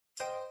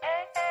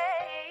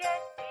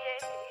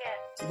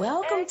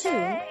Welcome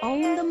to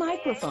Own the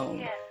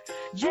Microphone.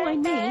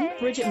 Join me,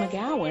 Bridget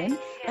McGowan,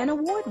 an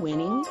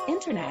award-winning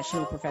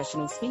international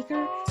professional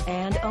speaker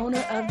and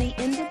owner of the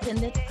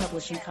independent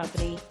publishing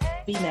company,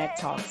 BMAC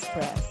Talks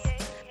Press.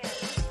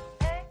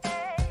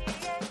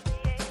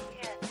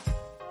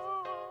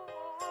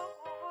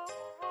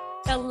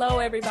 Hello,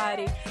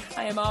 everybody.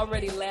 I am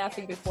already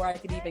laughing before I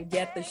could even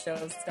get the show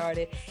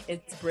started.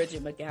 It's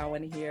Bridget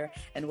McGowan here,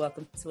 and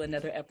welcome to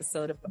another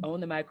episode of Own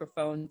the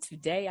Microphone.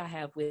 Today, I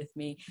have with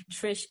me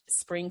Trish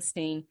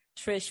Springsteen.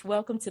 Trish,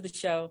 welcome to the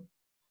show.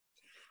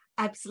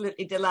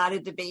 Absolutely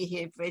delighted to be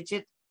here,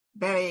 Bridget.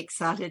 Very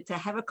excited to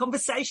have a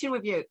conversation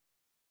with you.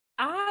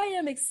 I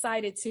am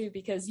excited, too,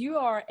 because you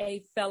are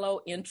a fellow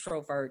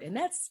introvert, and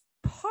that's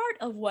part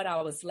of what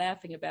I was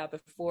laughing about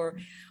before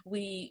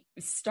we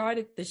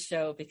started the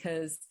show,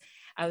 because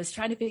I was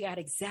trying to figure out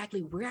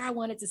exactly where I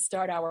wanted to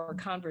start our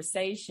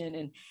conversation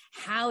and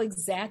how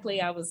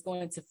exactly I was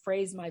going to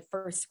phrase my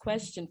first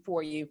question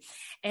for you.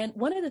 And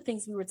one of the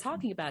things we were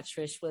talking about,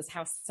 Trish, was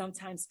how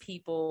sometimes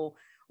people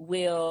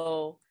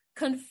will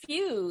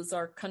confuse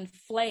or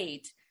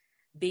conflate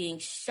being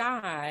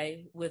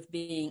shy with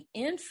being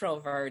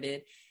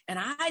introverted. And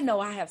I know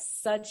I have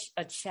such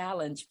a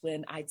challenge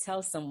when I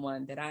tell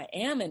someone that I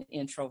am an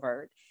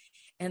introvert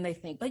and they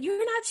think, but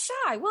you're not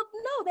shy. Well,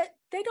 no, that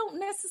they don't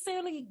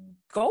necessarily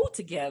go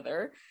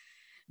together.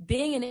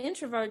 Being an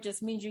introvert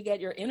just means you get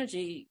your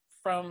energy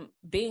from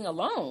being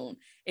alone.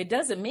 It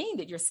doesn't mean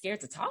that you're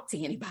scared to talk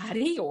to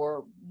anybody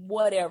or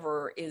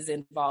whatever is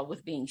involved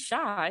with being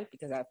shy,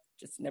 because I've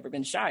just never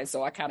been shy,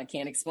 so I kind of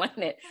can't explain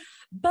it.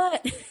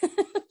 But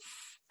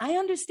I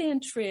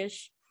understand,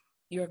 Trish,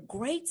 you're a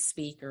great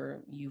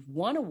speaker. You've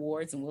won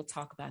awards, and we'll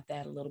talk about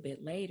that a little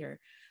bit later.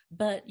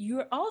 But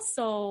you're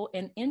also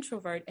an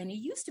introvert, and you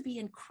used to be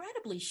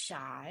incredibly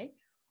shy.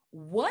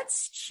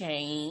 What's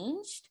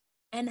changed,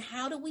 and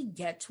how do we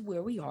get to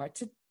where we are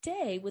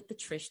today with the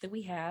Trish that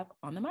we have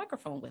on the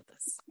microphone with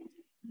us?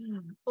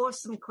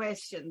 Awesome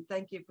question.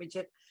 Thank you,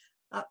 Bridget.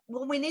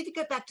 Well, we need to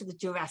go back to the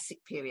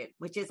Jurassic period,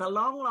 which is a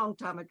long, long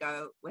time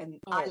ago when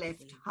I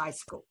left high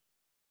school.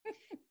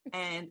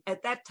 And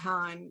at that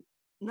time,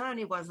 not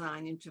only was I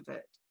an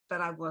introvert, but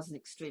I was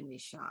extremely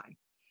shy.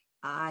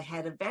 I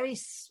had a very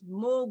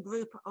small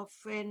group of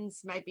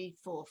friends, maybe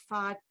 4 or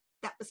 5.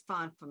 That was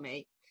fine for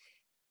me.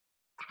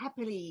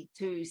 Happily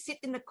to sit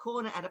in the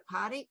corner at a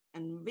party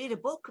and read a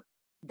book,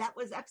 that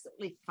was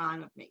absolutely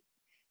fine with me.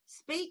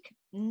 Speak,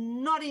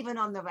 not even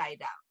on the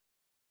radar.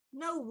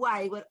 No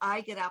way would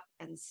I get up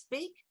and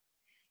speak.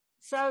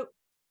 So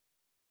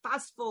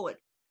fast forward,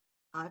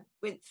 I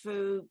went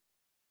through,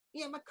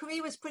 my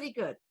career was pretty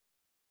good.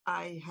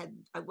 I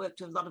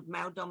worked in a lot of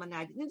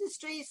male-dominated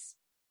industries,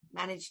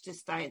 managed to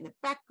stay in the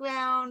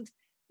background,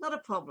 not a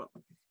problem.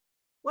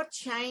 What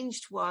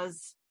changed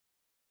was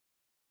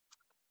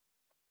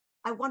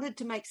I wanted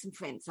to make some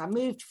friends. I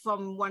moved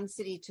from one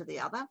city to the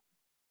other,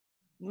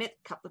 met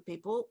a couple of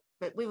people,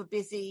 but we were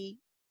busy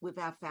with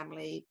our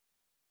family.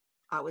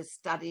 I was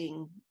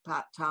studying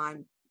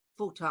part-time,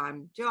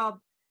 full-time job.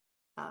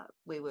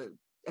 We were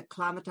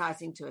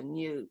acclimatizing to a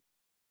new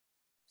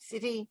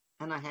city,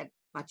 and I had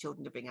my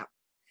children to bring up.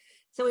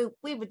 So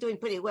we were doing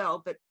pretty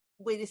well, but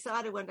we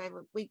decided one day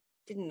we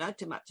didn't know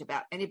too much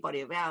about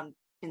anybody around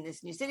in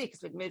this new city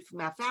because we'd moved from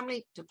our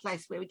family to a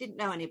place where we didn't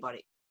know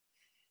anybody.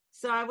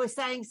 So I was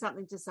saying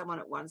something to someone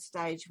at one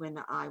stage when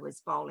I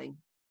was bowling,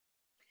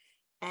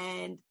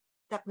 and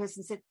that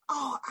person said,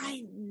 "Oh,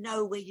 I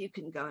know where you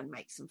can go and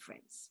make some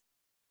friends."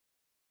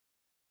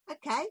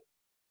 Okay,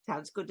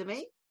 sounds good to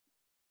me.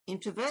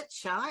 Introvert,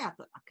 shy. I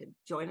thought I could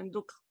join and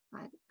look,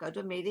 go to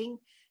a meeting,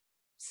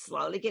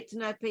 slowly get to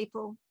know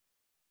people.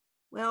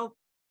 Well,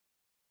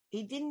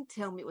 he didn't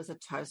tell me it was a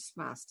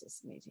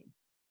Toastmasters meeting.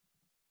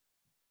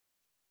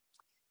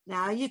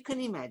 Now you can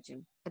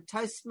imagine a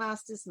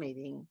Toastmasters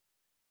meeting,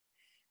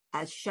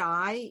 a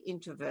shy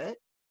introvert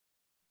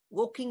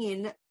walking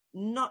in,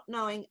 not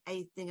knowing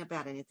anything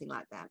about anything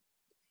like that.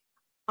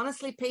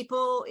 Honestly,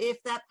 people,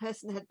 if that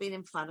person had been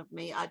in front of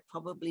me, I'd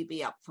probably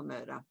be up for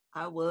murder.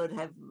 I would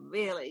have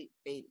really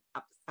been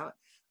up.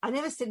 I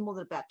never said more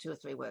than about 2 or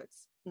 3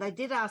 words. And they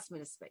did ask me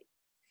to speak.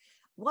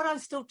 What I'm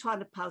still trying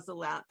to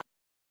puzzle out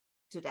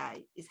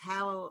today is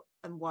how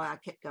and why I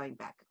kept going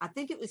back. I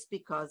think it was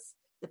because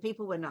the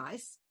people were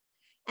nice.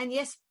 And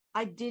yes,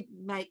 I did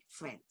make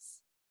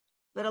friends.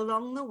 But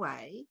along the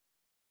way,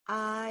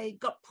 I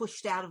got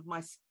pushed out of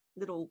my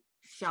little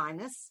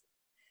shyness,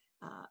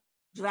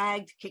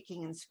 dragged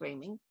kicking and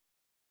screaming,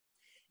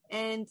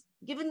 and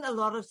given a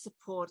lot of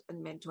support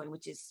and mentoring,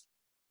 which is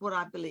what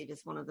I believe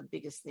is one of the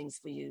biggest things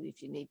for you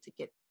if you need to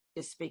get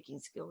your speaking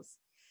skills,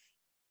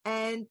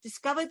 and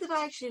discovered that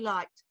I actually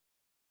liked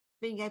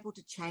being able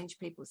to change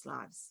people's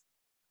lives.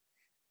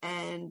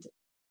 And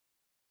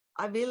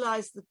I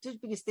realized the 2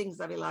 biggest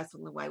things I realized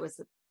on the way was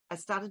that I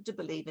started to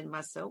believe in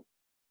myself,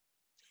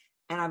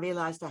 and I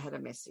realized I had a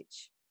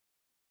message.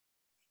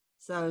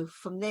 So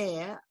from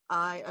there,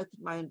 I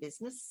opened my own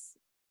business,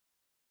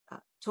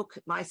 took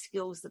my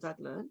skills that I'd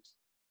learned,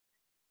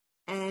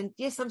 And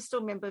yes, I'm still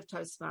a member of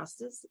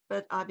Toastmasters,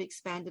 but I've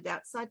expanded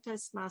outside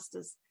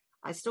Toastmasters.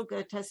 I still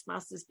go to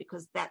Toastmasters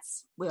because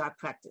that's where I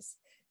practice.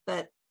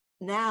 But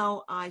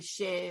now I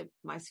share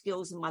my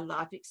skills and my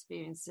life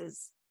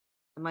experiences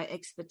and my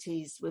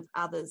expertise with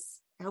others,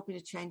 helping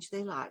to change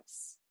their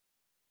lives.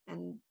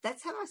 And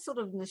that's how I sort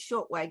of, in a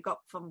short way, got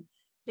from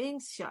being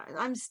shy.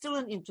 I'm still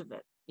an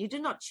introvert. You do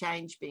not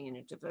change being an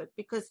introvert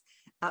because,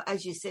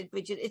 as you said,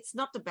 Bridget, it's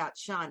not about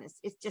shyness.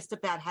 It's just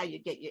about how you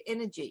get your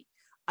energy.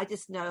 I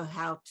just know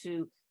how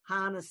to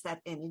harness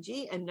that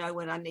energy and know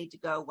when I need to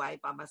go away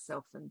by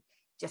myself and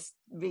just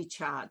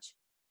recharge.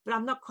 But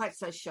I'm not quite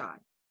so shy.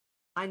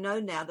 I know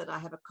now that I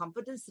have a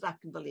confidence that I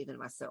can believe in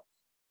myself.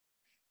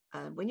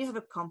 When you have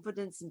a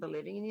confidence in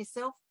believing in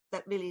yourself,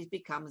 that really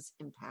becomes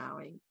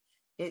empowering.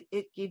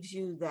 It gives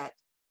you that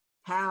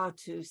power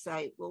to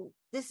say, well,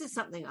 this is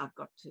something I've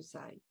got to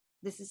say.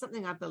 This is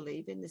something I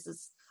believe in.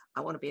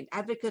 I want to be an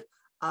advocate.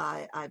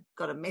 I've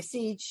got a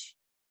message.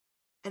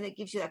 And it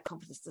gives you that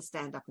confidence to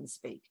stand up and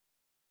speak.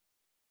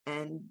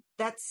 And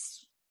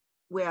that's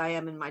where I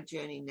am in my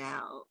journey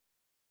now.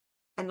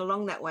 And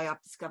along that way,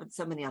 I've discovered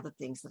so many other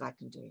things that I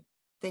can do,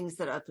 things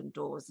that open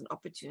doors and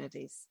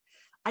opportunities.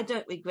 I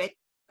don't regret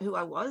who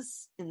I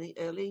was in the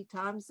early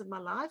times of my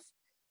life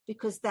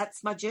because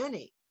that's my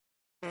journey.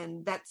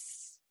 And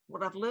that's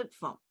what I've learned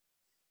from.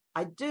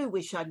 I do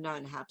wish I'd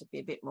known how to be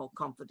a bit more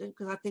confident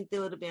because I think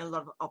there would have been a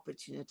lot of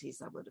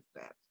opportunities I would have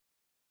grabbed.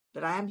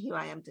 But I am here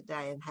I am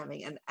today and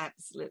having an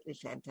absolutely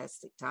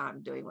fantastic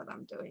time doing what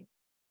I'm doing.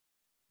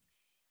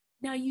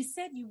 Now, you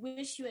said you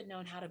wish you had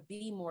known how to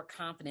be more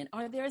confident.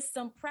 Are there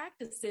some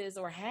practices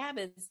or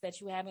habits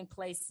that you have in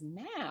place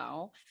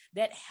now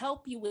that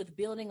help you with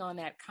building on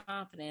that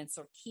confidence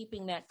or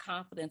keeping that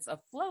confidence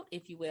afloat,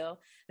 if you will,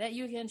 that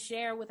you can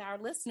share with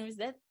our listeners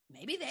that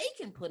maybe they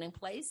can put in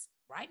place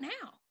right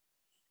now?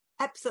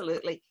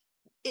 Absolutely.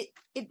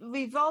 It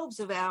revolves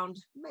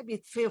around maybe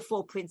 3 or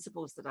 4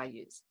 principles that I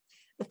use.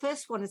 The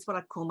first one is what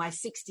I call my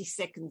 60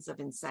 seconds of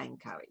insane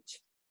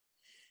courage.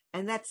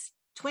 And that's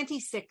 20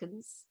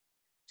 seconds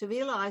to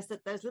realize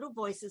that those little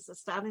voices are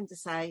starting to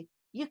say,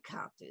 you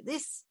can't do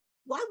this.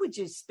 Why would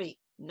you speak?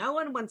 No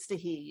one wants to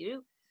hear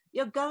you.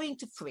 You're going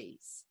to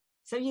freeze.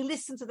 So you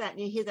listen to that and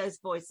you hear those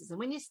voices. And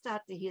when you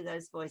start to hear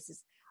those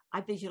voices,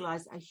 I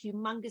visualize a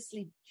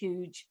humongously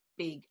huge,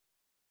 big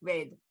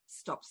red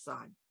stop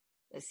sign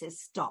that says,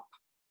 stop.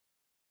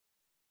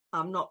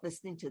 I'm not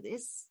listening to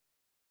this.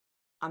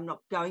 I'm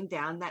not going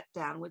down that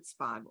downward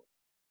spiral.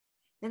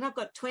 Then I've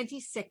got 20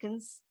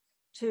 seconds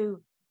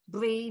to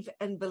breathe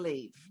and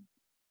believe.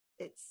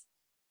 It's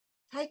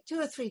take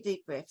 2 or 3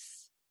 deep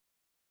breaths,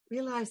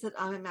 realize that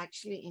I'm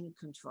actually in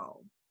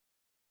control,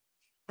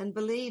 and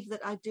believe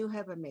that I do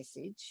have a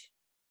message.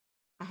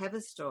 I have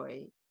a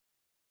story.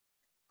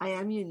 I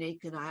am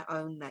unique and I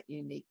own that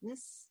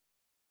uniqueness.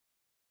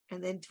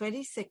 And then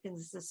 20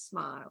 seconds to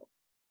smile,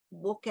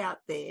 walk out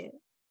there,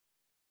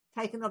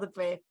 take another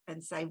breath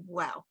and say,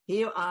 wow,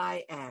 here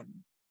I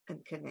am,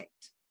 and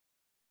connect.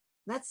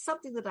 That's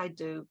something that I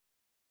do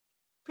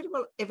pretty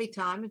well every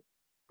time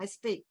I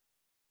speak.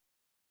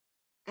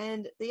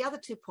 And the other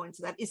 2 points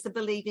of that is the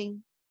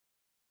believing.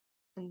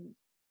 And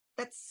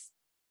that's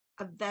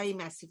a very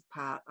massive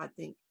part, I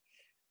think.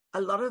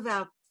 A lot of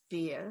our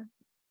fear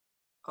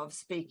of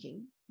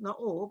speaking, not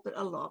all, but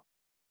a lot.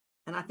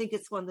 And I think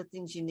it's one of the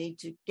things you need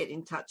to get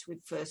in touch with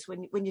first.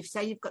 When you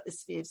say you've got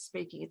this fear of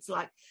speaking, it's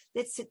like,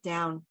 let's sit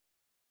down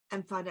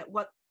and find out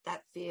what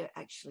that fear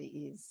actually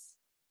is.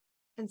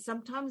 And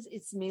sometimes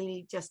it's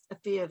merely just a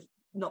fear of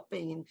not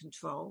being in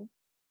control,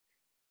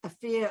 a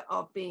fear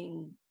of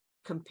being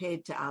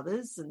compared to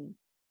others and,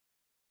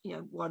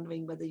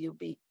 wondering whether you'll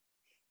be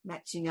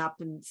matching up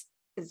and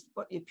as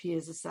what your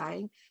peers are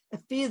saying, a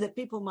fear that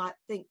people might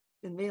think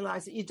and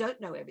realize that you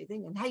don't know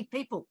everything. And hey,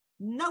 people,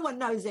 no one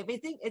knows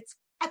everything. It's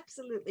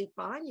absolutely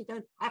fine. You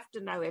don't have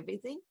to know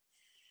everything.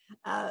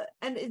 And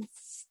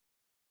it's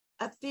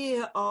a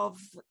fear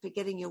of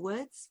forgetting your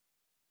words,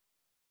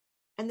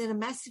 and then a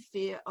massive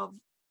fear of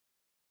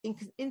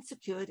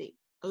insecurity,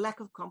 a lack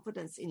of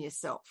confidence in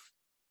yourself.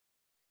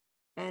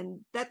 And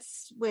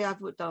that's where I've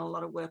done a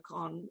lot of work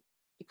on,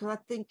 because I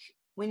think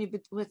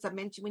as I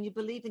mentioned, when you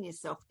believe in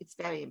yourself, it's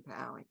very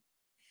empowering.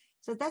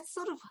 So that's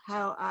sort of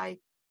how I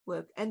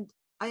work. And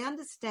I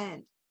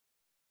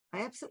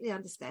absolutely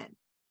understand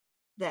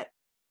that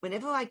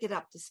whenever I get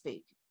up to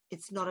speak,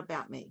 it's not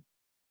about me.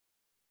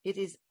 It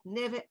is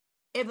never,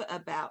 ever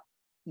about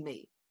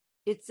me.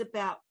 It's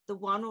about the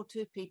 1 or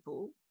 2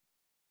 people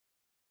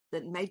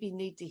that maybe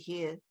need to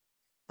hear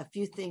a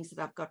few things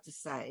that I've got to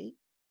say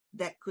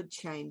that could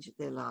change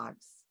their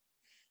lives.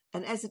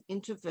 And as an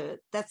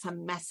introvert, that's a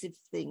massive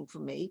thing for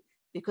me,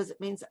 because it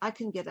means I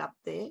can get up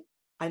there.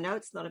 I know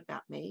it's not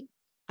about me.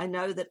 I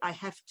know that I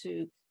have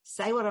to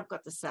say what I've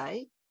got to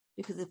say,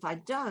 because if I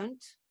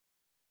don't,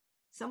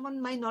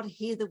 someone may not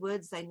hear the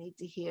words they need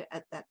to hear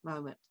at that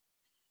moment.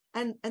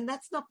 And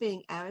that's not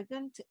being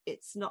arrogant.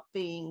 It's not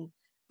being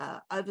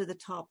over the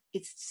top.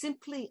 It's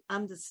simply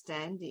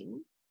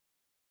understanding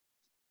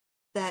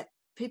that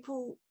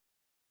people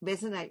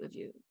resonate with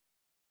you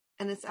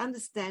And it's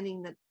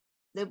understanding that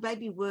there may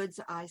be words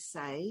I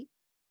say,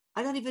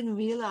 I don't even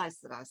realize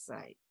that I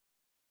say.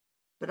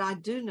 But I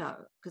do know,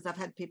 because I've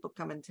had people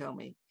come and tell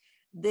me,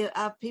 there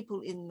are people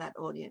in that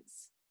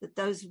audience that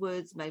those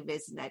words may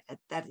resonate at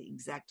that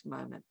exact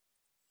moment.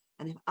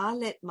 And if I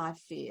let my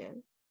fear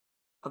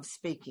of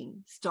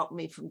speaking stop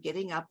me from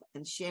getting up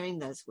and sharing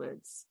those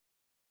words,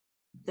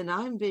 then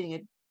I'm being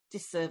a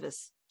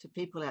disservice to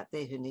people out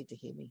there who need to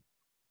hear me.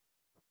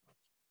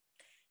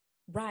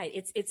 Right.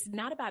 It's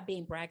not about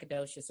being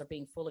braggadocious or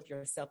being full of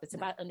yourself. It's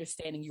about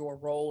understanding your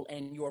role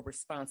and your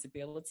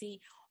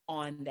responsibility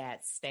on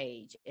that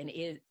stage. And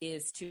it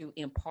is to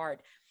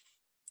impart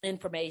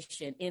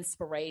information,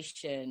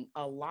 inspiration,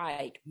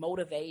 alike,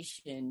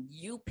 motivation.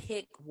 You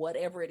pick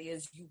whatever it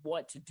is you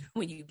want to do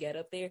when you get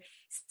up there.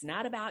 It's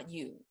not about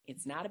you.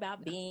 It's not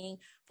about being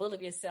full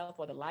of yourself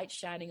or the light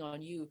shining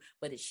on you,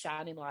 but it's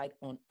shining light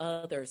on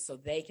others so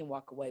they can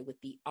walk away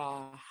with the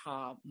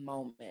aha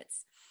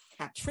moments.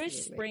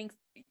 Absolutely.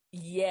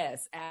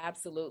 Yes,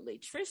 absolutely.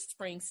 Trish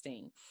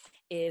Springsteen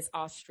is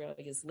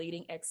Australia's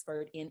leading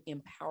expert in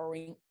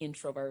empowering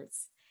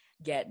introverts,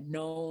 get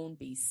known,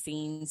 be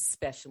seen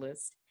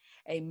specialist,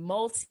 a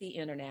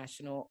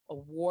multi-international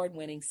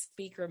award-winning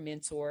speaker,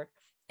 mentor,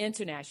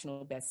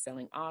 international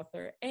best-selling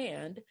author,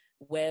 and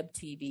web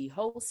TV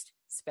host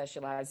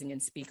specializing in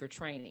speaker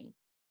training.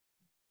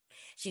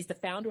 She's the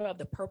founder of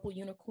the Purple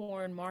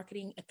Unicorn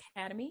Marketing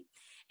Academy.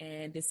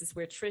 And this is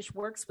where Trish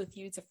works with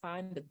you to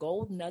find the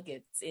gold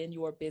nuggets in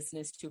your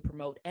business to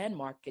promote and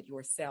market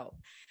yourself.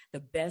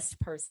 The best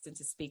person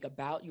to speak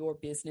about your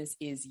business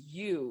is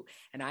you.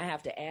 And I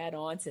have to add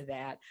on to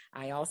that.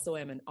 I also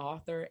am an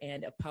author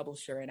and a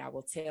publisher, and I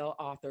will tell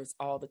authors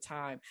all the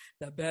time,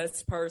 the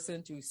best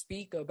person to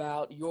speak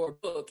about your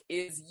book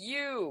is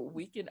you.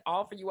 We can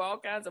offer you all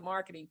kinds of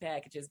marketing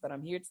packages, but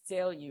I'm here to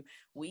tell you,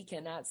 we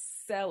cannot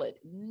sell it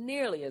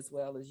nearly as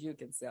well as you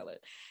can sell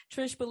it.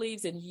 Trish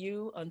believes in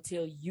you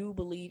until you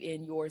believe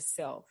in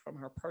yourself. From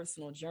her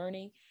personal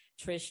journey,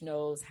 Trish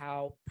knows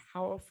how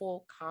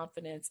powerful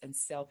confidence and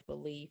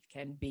self-belief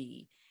can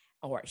be,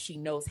 or she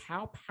knows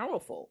how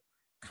powerful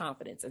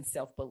confidence and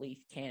self-belief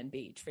can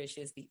be. Trish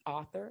is the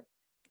author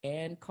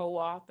and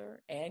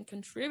co-author and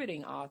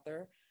contributing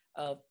author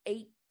of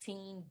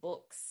 18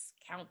 books.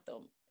 Count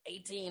them,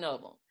 18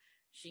 of them.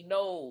 She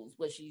knows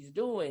what she's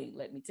doing,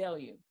 let me tell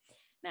you.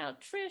 Now,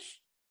 Trish,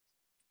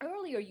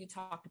 earlier you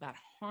talked about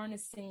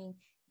harnessing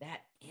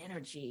that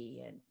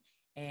energy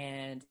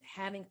and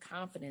having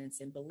confidence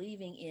and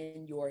believing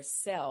in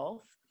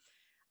yourself.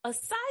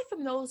 Aside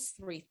from those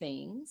three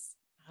things,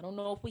 I don't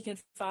know if we can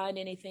find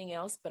anything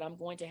else, but I'm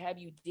going to have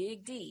you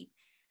dig deep.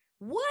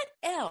 What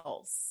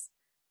else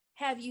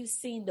have you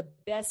seen the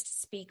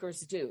best speakers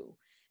do?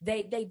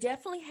 They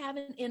definitely have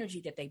an energy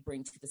that they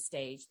bring to the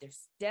stage.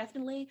 There's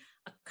definitely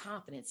a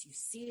confidence. You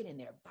see it in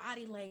their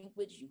body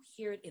language. You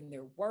hear it in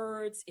their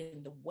words,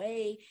 in the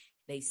way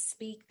they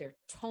speak, their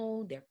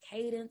tone, their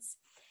cadence,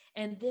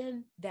 and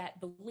then that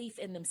belief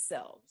in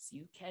themselves.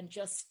 You can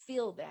just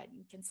feel that.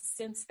 You can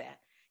sense that.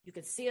 You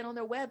can see it on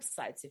their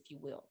websites, if you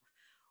will.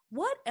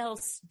 What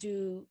else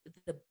do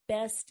the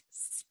best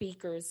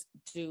speakers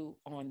do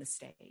on the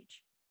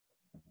stage?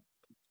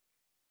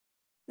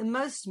 The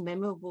most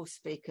memorable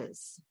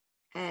speakers,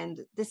 and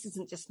this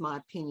isn't just my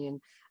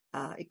opinion,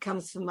 it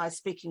comes from my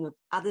speaking with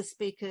other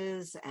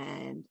speakers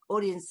and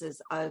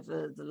audiences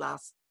over the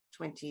last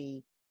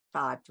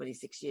 25,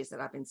 26 years that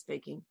I've been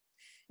speaking.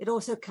 It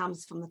also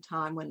comes from the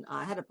time when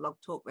I had a Blog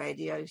Talk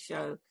radio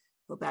show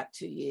for about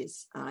 2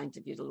 years. I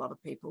interviewed a lot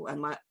of people, and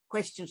my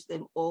question to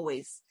them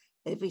always,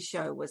 every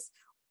show was,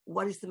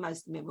 what is the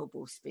most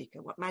memorable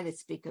speaker? What made a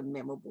speaker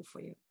memorable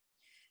for you?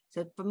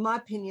 So from my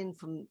opinion,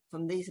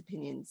 from these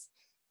opinions,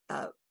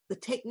 the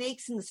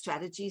techniques and the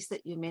strategies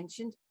that you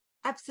mentioned,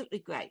 absolutely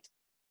great.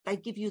 They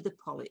give you the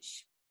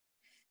polish.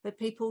 But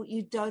people,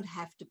 you don't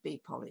have to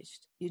be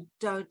polished. You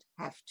don't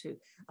have to.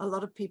 A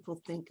lot of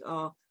people think,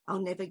 oh, I'll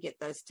never get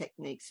those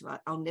techniques right.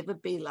 I'll never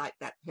be like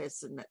that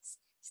person that's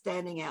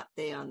standing out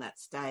there on that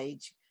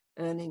stage,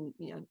 earning,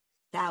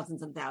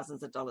 thousands and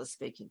thousands of dollars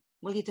speaking.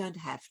 Well, you don't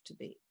have to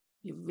be.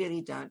 You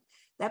really don't.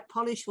 That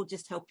polish will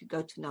just help you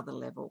go to another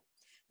level.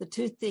 The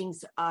two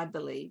things I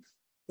believe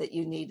that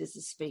you need as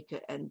a speaker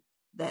and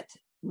that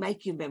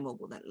make you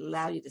memorable, that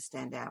allow you to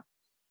stand out,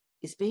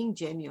 is being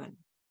genuine.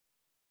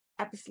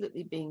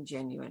 Absolutely being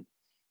genuine.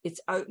 It's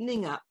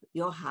opening up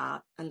your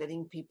heart and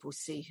letting people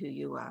see who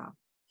you are.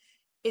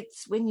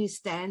 It's when you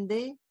stand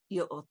there,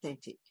 you're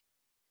authentic.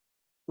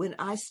 When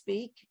I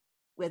speak,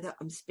 whether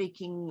I'm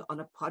speaking on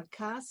a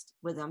podcast,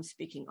 whether I'm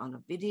speaking on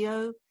a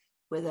video,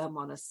 whether I'm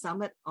on a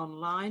summit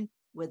online,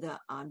 whether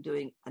I'm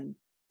doing a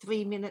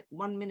 3-minute,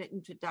 1-minute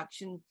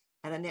introduction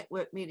at a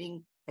network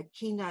meeting, a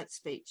keynote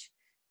speech,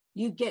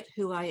 you get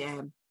who I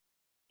am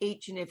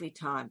each and every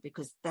time,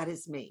 because that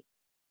is me.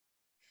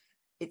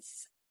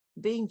 It's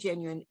being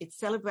genuine. It's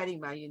celebrating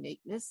my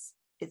uniqueness.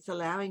 It's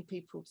allowing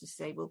people to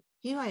say, well,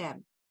 here I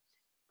am.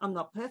 I'm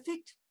not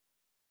perfect,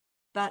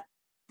 but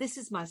this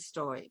is my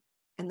story.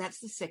 And that's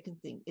the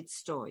second thing. It's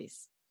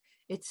stories.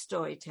 It's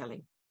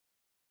storytelling.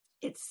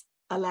 It's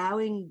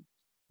allowing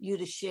you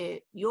to share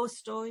your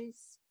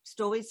stories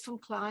from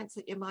clients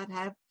that you might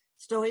have,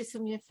 stories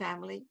from your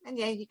family. And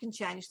yeah, you can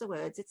change the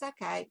words. It's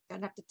okay.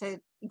 Don't have to tell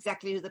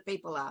exactly who the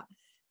people are.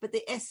 But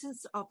the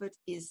essence of it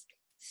is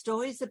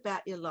stories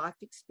about your life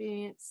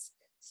experience,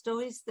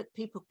 stories that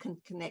people can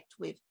connect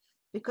with,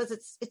 because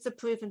it's a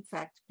proven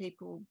fact,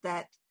 people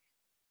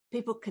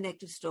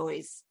connect with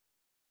stories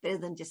better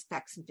than just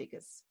facts and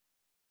figures.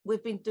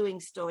 We've been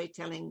doing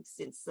storytelling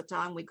since the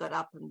time we got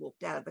up and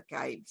walked out of the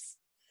caves.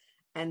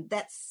 And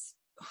that's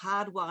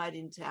hardwired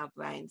into our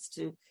brains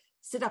to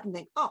sit up and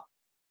think, oh,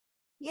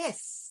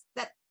 yes,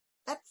 that's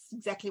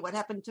exactly what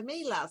happened to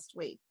me last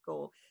week.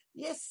 Or,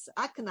 yes,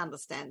 I can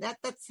understand that.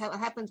 That's how it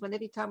happens when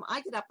every time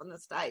I get up on the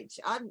stage,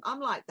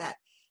 I'm like that.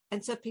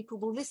 And so people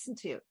will listen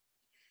to you.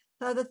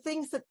 So the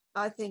things that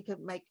I think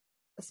make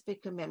a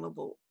speaker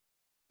memorable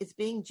is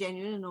being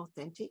genuine and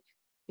authentic,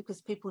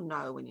 because people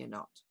know when you're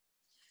not.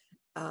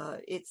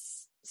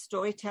 It's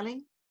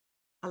storytelling,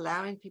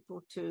 allowing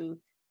people to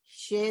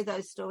share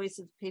those stories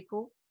with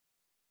people.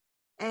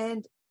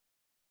 And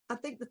I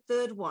think the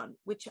third one,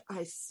 which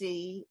I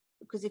see,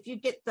 because if you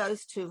get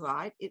those two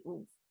right, it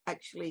will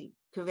actually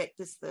correct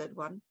this third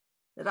one,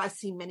 that I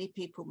see many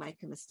people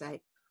make a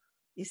mistake,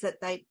 is that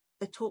they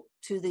talk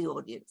to the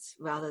audience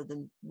rather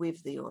than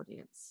with the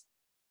audience.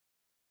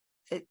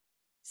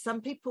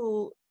 Some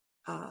people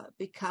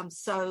become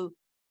so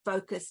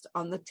focused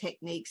on the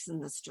techniques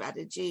and the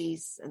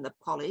strategies and the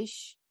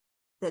polish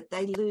that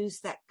they lose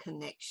that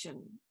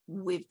connection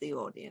with the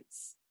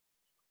audience.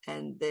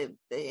 And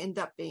they end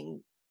up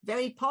being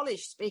very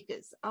polished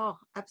speakers. Oh,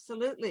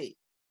 absolutely.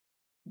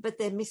 But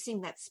they're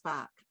missing that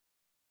spark.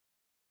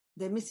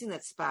 They're missing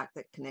that spark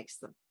that connects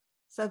them.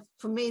 So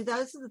for me,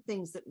 those are the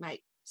things that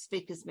make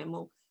speakers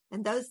memorable.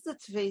 And those are the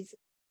three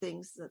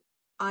things that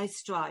I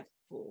strive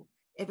for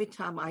every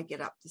time I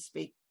get up to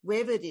speak,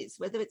 wherever it is,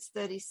 whether it's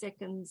 30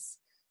 seconds,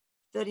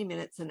 30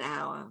 minutes, an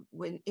hour,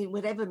 in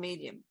whatever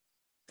medium.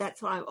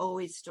 That's what I'm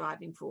always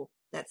striving for.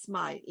 That's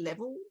my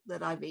level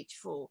that I reach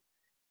for.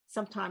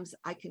 Sometimes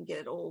I can get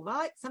it all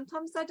right.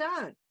 Sometimes I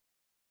don't.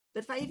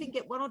 But if I even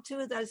get one or two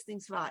of those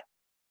things right,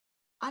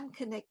 I'm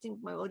connecting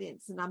with my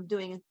audience, and I'm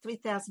doing it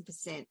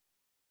 3,000%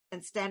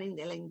 and standing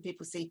there letting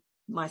people see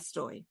my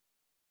story.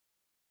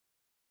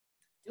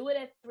 Do it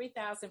at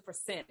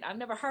 3,000%. I've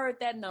never heard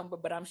that number,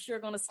 but I'm sure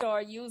going to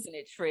start using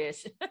it,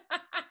 Trish.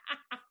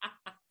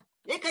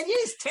 You can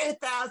use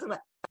 2,000.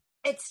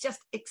 It's just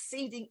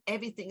exceeding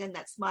everything. And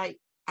that's my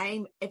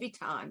aim every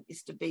time,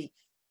 is to be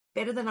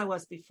better than I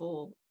was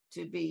before,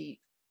 to be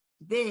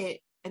there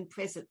and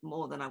present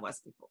more than I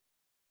was before.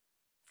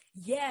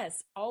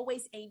 Yes,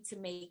 always aim to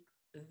make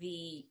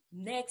the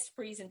next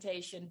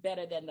presentation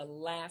better than the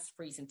last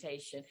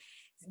presentation.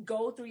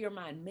 Go through your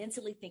mind,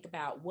 mentally think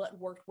about what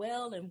worked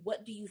well and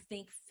what do you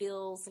think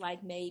feels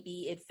like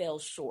maybe it fell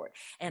short,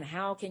 and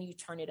how can you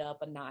turn it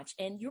up a notch.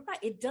 And you're right,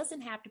 it doesn't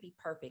have to be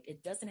perfect.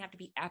 It doesn't have to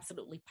be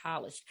absolutely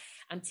polished.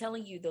 I'm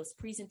telling you, those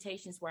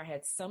presentations where I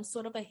had some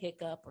sort of a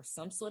hiccup or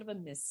some sort of a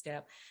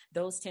misstep,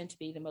 those tend to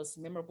be the most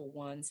memorable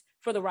ones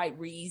for the right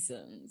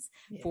reasons,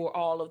 for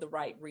all of the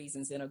right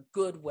reasons. In a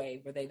good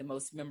way were they the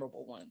most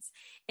memorable ones.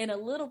 In a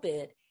little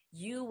bit,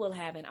 you will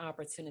have an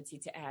opportunity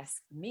to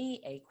ask me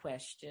a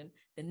question.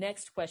 The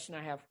next question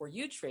I have for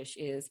you, Trish,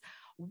 is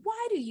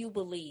why do you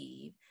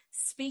believe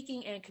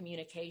speaking and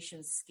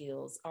communication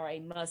skills are a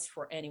must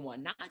for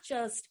anyone, not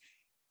just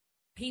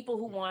people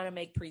who want to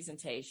make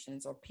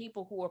presentations or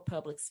people who are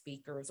public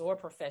speakers or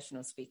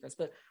professional speakers,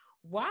 but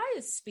why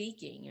is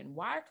speaking and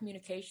why are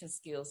communication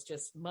skills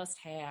just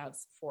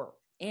must-haves for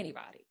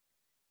anybody?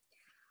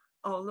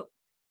 Oh, look,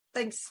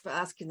 thanks for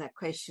asking that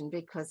question,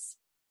 because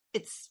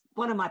it's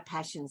one of my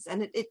passions,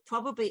 and it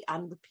probably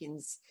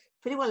underpins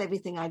pretty well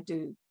everything I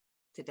do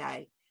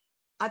today.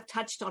 I've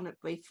touched on it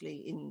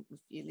briefly if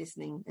you're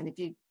listening, and if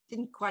you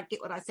didn't quite get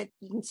what I said,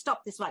 you can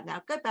stop this right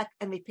now, go back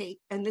and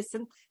repeat and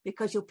listen,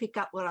 because you'll pick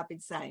up what I've been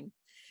saying.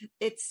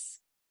 It's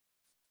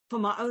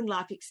from my own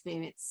life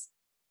experience.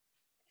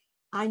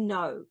 I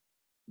know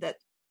that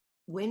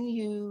when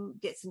you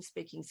get some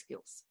speaking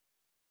skills,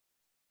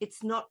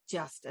 it's not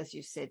just, as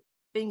you said,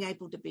 being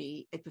able to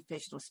be a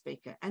professional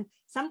speaker. And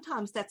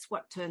sometimes that's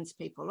what turns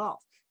people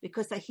off,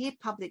 because they hear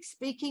public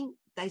speaking,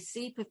 they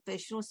see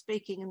professional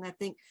speaking, and they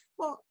think,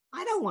 well,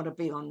 I don't want to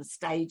be on the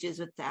stages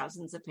with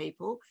thousands of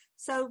people.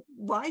 So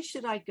why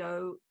should I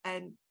go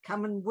and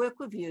come and work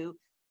with you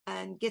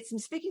and get some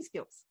speaking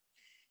skills?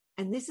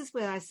 And this is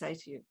where I say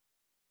to you,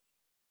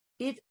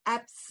 it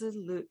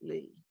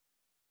absolutely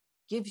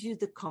gives you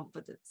the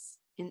confidence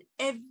in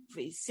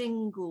every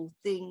single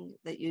thing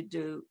that you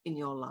do in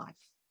your life.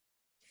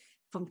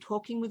 From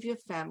talking with your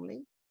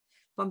family,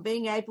 from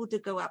being able to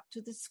go up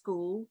to the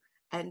school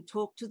and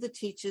talk to the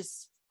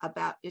teachers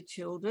about your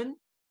children,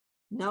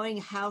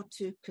 knowing how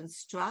to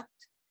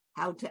construct,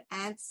 how to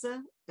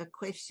answer a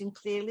question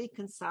clearly,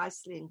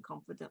 concisely, and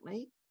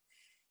confidently,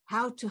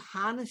 how to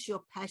harness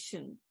your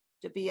passion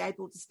to be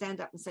able to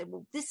stand up and say,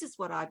 well, this is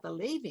what I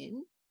believe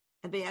in,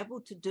 and be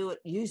able to do it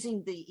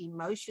using the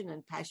emotion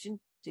and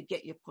passion to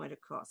get your point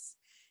across.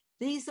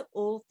 These are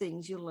all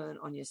things you learn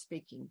on your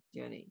speaking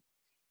journey.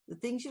 The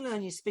things you learn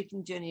on your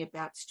speaking journey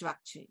about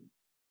structuring,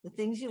 the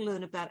things you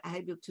learn about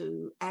able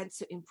to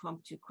answer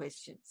impromptu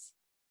questions.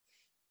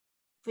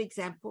 For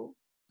example,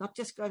 not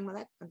just going with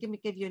that, let me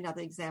give you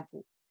another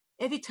example.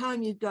 Every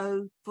time you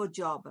go for a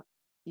job,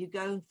 you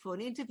go for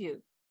an interview.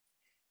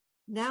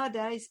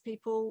 Nowadays,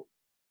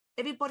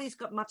 everybody's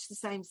got much the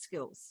same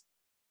skills.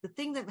 The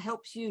thing that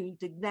helps you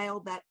to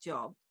nail that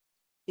job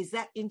is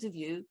that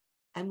interview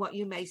and what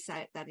you may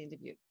say at that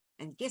interview.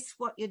 And guess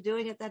what you're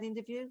doing at that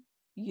interview?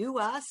 You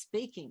are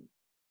speaking.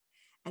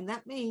 And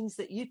that means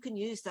that you can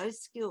use those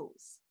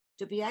skills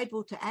to be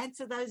able to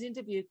answer those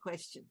interview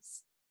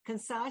questions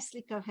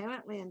concisely,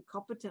 coherently, and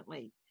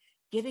competently,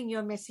 getting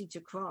your message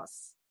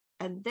across.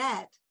 And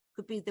that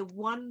could be the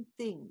one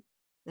thing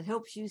that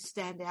helps you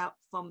stand out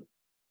from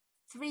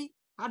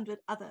 300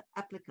 other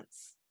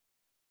applicants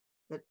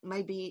that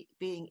may be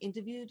being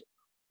interviewed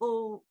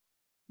or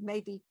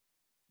maybe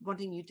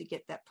wanting you to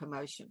get that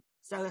promotion.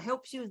 So it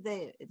helps you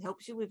there. It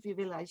helps you with your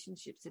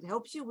relationships. It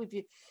helps you with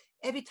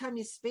every time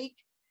you speak.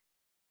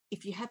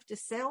 If you have to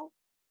sell,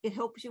 it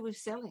helps you with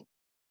selling.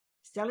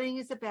 Selling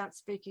is about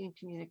speaking and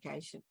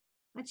communication.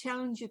 I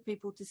challenge you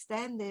people to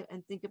stand there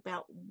and think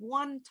about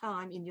one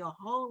time in your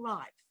whole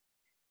life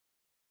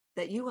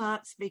that you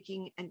aren't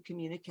speaking and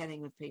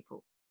communicating with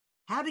people.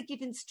 How to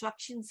give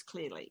instructions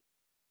clearly.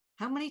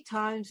 How many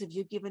times have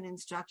you given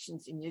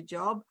instructions in your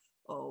job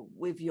or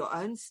with your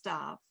own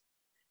staff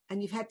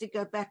and you've had to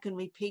go back and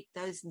repeat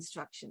those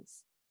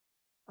instructions?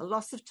 A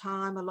loss of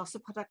time, a loss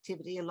of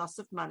productivity, a loss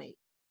of money.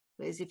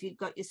 Whereas if you've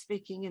got your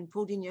speaking and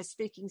pulled in your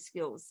speaking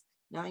skills,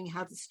 knowing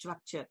how to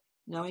structure,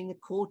 knowing the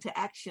call to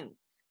action,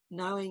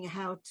 knowing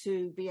how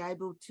to be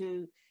able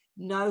to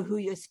know who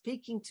you're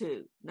speaking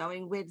to,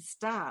 knowing where to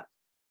start,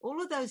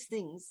 all of those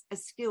things are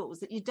skills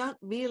that you don't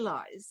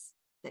realize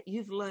that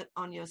you've learnt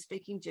on your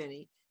speaking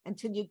journey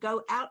until you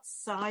go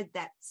outside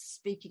that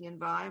speaking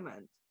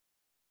environment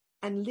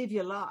and live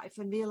your life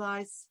and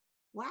realize,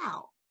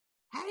 wow,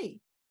 hey,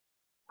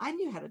 I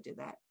knew how to do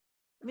that.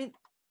 I mean,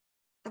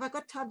 have I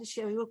got time to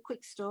share a real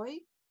quick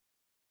story?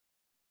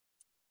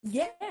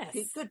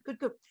 Yes. Good.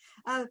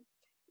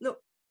 Look,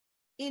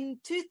 in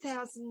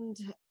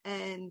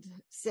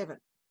 2007,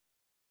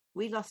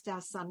 we lost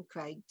our son,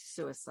 Craig, to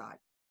suicide.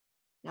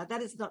 Now,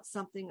 that is not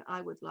something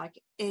I would like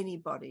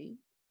anybody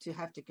to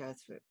have to go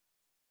through.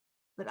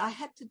 But I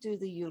had to do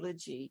the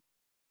eulogy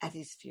at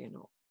his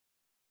funeral.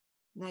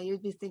 Now,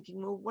 you'd be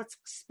thinking, well, what's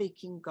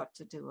speaking got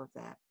to do with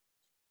that?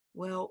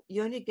 Well,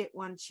 you only get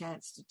one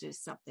chance to do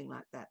something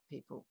like that,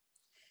 people.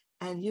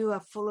 And you are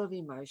full of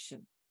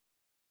emotion.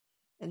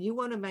 And you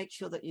want to make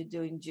sure that you're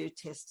doing due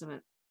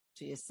testament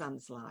to your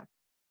son's life.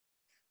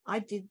 I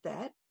did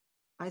that.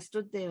 I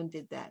stood there and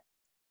did that.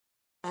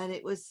 And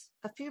it was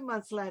a few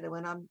months later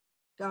when I'm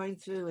going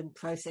through and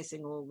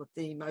processing all of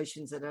the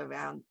emotions that are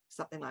around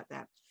something like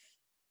that,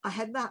 I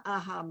had that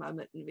aha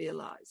moment and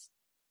realized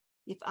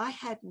if I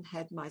hadn't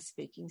had my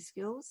speaking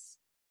skills,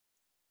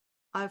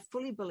 I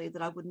fully believe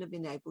that I wouldn't have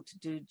been able to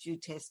do due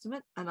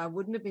testament and I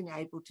wouldn't have been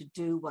able to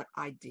do what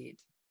I did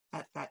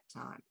at that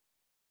time.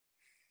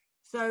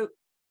 So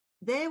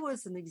there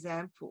was an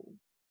example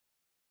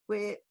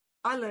where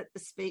I learned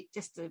to speak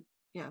just to,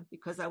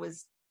 because I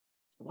was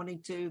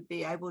wanting to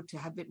be able to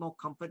have a bit more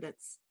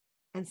confidence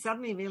and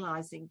suddenly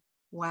realizing,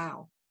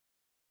 wow,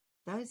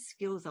 those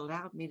skills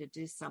allowed me to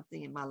do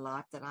something in my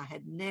life that I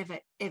had never,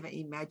 ever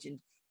imagined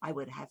I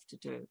would have to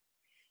do.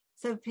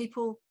 So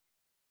people,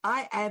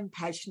 I am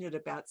passionate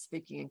about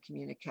speaking and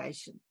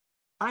communication.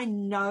 I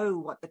know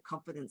what the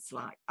confidence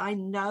like. I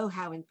know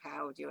how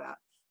empowered you are.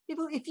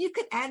 People, if you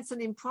could answer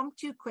an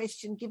impromptu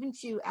question given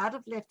to you out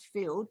of left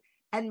field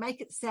and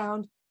make it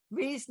sound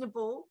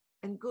reasonable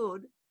and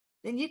good,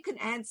 then you can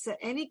answer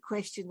any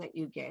question that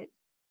you get.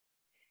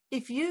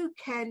 If you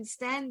can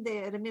stand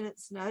there at a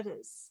minute's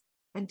notice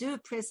and do a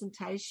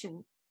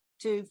presentation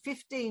to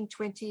 15,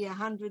 20,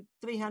 100,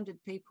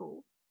 300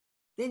 people,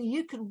 then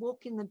you can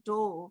walk in the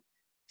door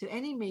to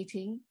any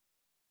meeting,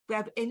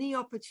 grab any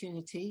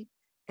opportunity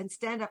and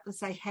stand up and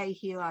say, hey,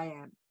 here I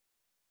am.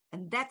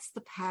 And that's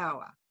the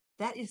power.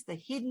 That is the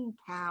hidden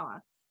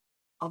power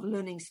of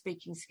learning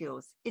speaking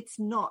skills. It's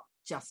not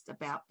just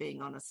about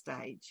being on a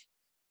stage,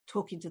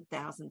 talking to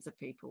thousands of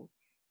people.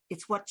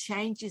 It's what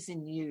changes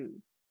in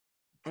you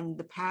and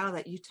the power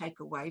that you take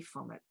away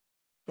from it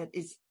that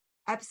is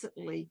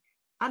absolutely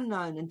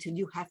unknown until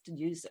you have to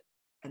use it.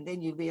 And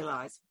then you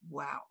realize,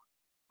 wow,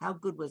 how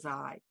good was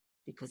I?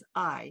 Because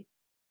I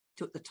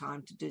took the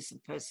time to do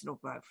some personal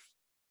growth.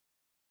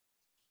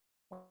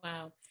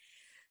 Wow.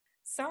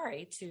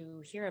 Sorry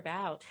to hear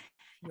about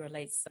your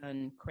late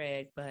son,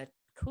 Craig, but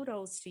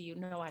kudos to you.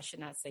 No, I should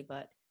not say,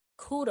 but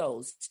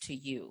kudos to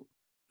you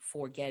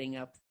for getting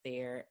up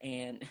there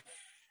and,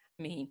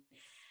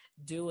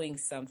 doing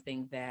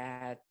something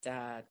that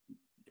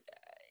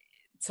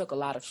took a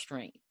lot of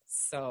strength.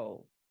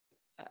 So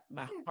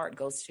my heart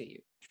goes to you,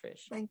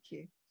 Trish. Thank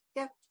you.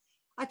 Yeah,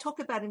 I talk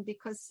about him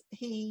because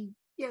he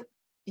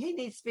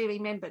needs to be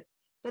remembered,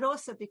 but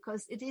also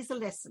because it is a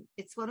lesson.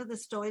 It's one of the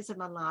stories of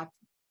my life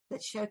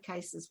that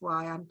showcases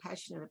why I'm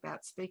passionate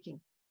about speaking.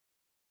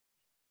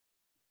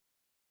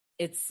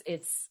 It's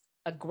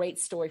a great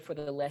story for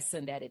the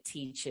lesson that it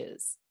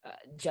teaches.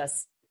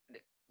 Just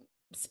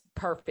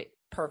perfect,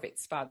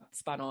 spot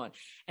on.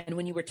 And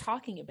when you were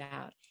talking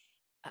about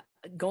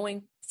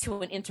going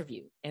to an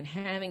interview and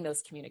having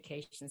those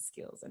communication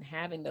skills and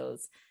having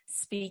those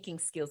speaking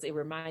skills, it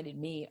reminded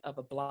me of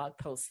a blog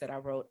post that I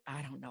wrote,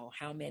 I don't know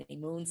how many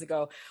moons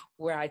ago,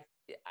 where I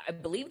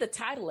believe the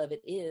title of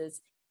it is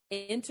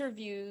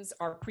Interviews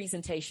Are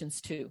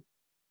Presentations Too.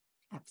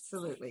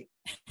 Absolutely.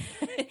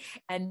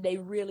 And they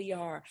really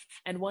are.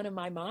 And one of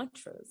my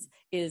mantras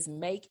is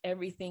make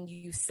everything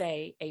you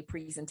say a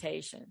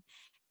presentation.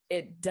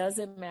 It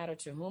doesn't matter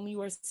to whom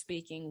you are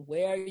speaking,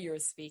 where you're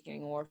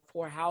speaking, or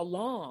for how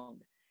long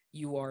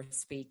you are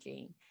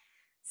speaking.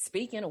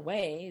 Speak in a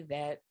way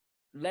that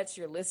lets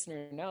your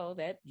listener know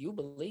that you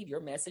believe your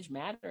message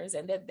matters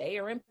and that they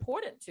are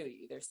important to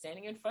you. They're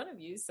standing in front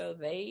of you, so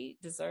they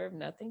deserve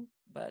nothing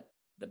but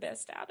the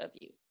best out of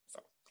you. So,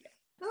 yeah.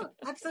 Oh,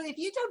 absolutely. If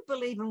you don't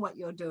believe in what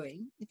you're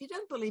doing, if you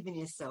don't believe in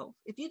yourself,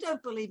 if you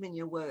don't believe in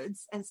your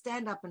words and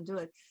stand up and do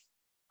it,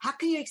 how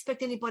can you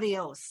expect anybody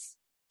else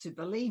to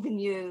believe in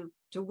you,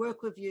 to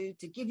work with you,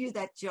 to give you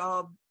that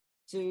job,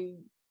 to,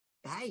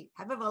 hey,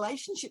 have a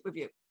relationship with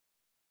you?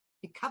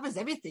 It covers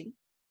everything.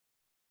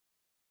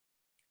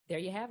 There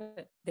you have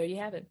it. There you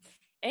have it.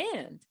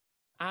 And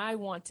I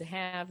want to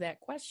have that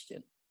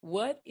question.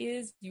 What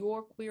is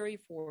your query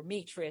for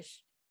me, Trish?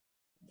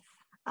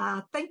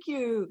 Thank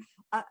you.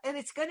 And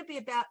it's going to be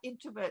about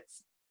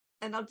introverts.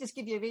 And I'll just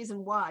give you a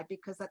reason why,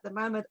 because at the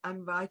moment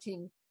I'm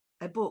writing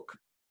a book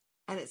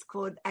and it's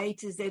called A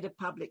to Z of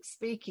Public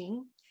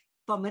Speaking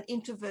from an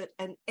introvert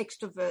and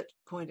extrovert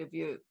point of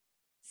view.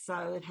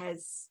 So it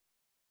has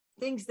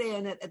things there.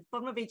 And at the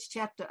bottom of each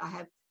chapter, I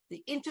have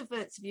the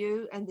introvert's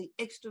view and the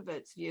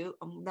extrovert's view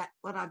on that,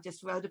 what I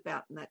just wrote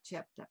about in that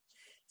chapter.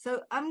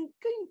 So I'm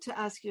going to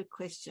ask you a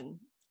question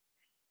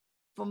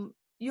from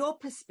your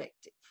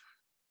perspective.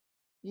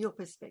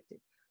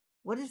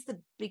 What is the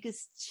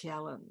biggest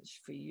challenge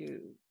for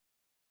you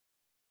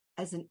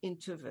as an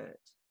introvert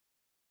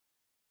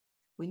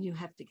when you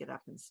have to get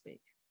up and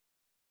speak,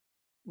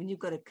 when you've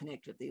got to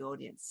connect with the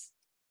audience?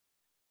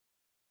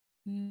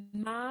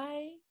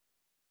 My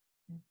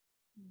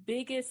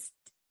biggest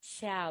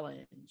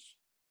challenge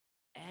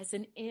as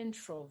an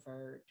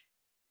introvert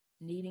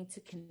needing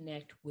to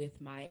connect with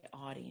my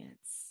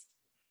audience.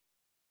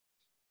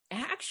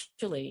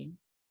 Actually,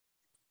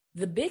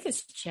 the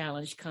biggest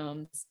challenge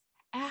comes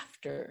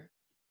after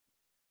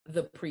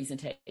the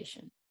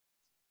presentation,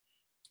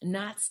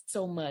 not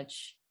so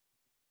much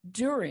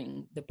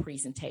during the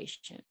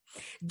presentation.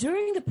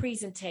 During the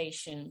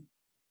presentation,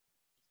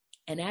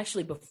 and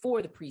actually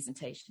before the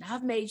presentation,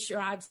 I've made sure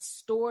I've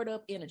stored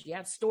up energy.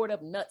 I've stored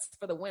up nuts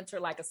for the winter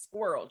like a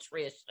squirrel,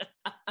 Trish.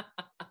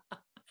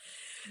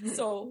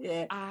 So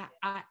yeah.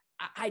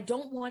 I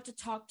don't want to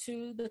talk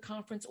to the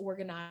conference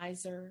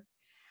organizer.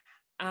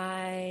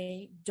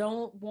 I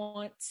don't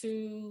want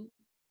to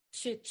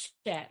chit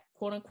chat,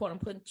 quote unquote. I'm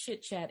putting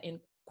chit chat in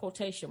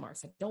quotation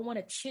marks. I don't want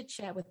to chit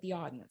chat with the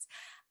audience.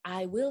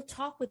 I will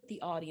talk with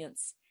the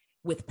audience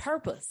with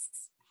purpose.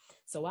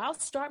 So I'll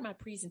start my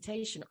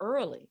presentation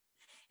early.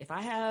 If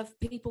I have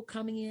people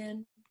coming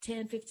in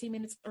 10, 15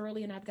 minutes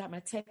early and I've got my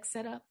tech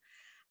set up,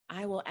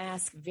 I will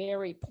ask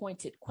very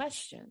pointed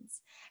questions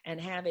and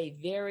have a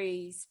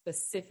very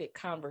specific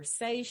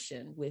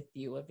conversation with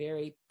you, a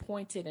very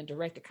pointed and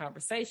directed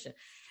conversation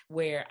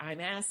where I'm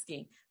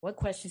asking, what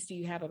questions do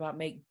you have about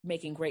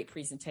making great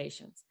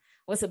presentations?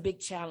 What's a big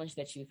challenge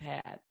that you've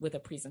had with a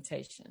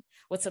presentation?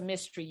 What's a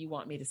mystery you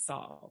want me to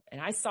solve? And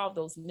I solve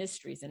those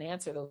mysteries and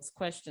answer those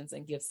questions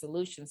and give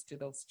solutions to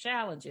those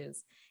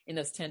challenges in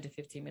those 10 to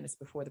 15 minutes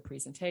before the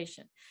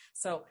presentation.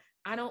 So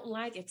I don't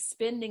like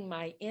expending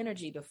my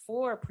energy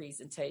before a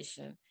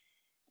presentation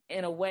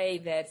in a way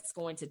that's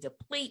going to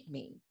deplete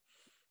me.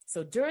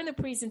 So during the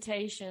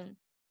presentation,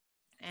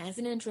 as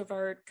an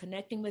introvert,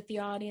 connecting with the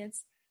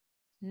audience,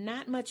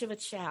 not much of a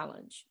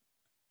challenge,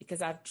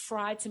 because I've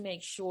tried to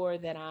make sure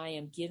that I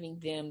am giving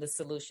them the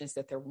solutions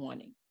that they're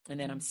wanting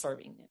and that I'm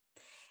serving them.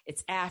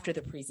 It's after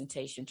the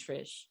presentation,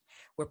 Trish,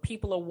 where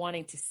people are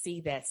wanting to see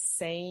that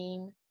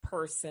same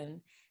person,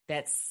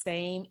 that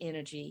same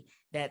energy,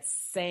 that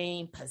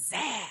same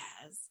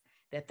pizzazz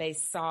that they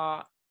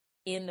saw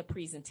in the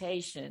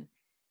presentation.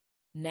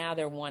 Now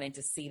they're wanting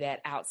to see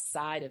that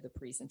outside of the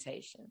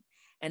presentation.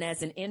 And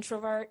as an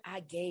introvert,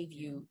 I gave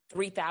you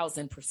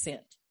 3,000%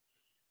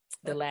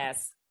 the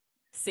last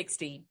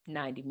 60,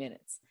 90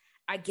 minutes.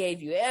 I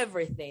gave you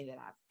everything that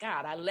I've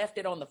got. I left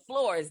it on the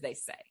floor, as they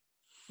say.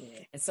 Yeah.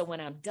 And so when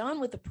I'm done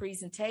with the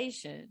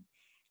presentation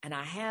and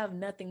I have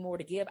nothing more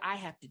to give, I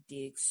have to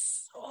dig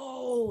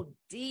so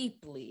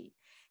deeply,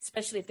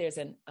 especially if there's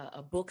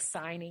a book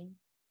signing.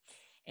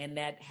 And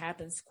that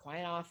happens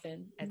quite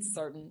often at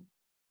certain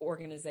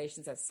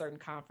organizations, at certain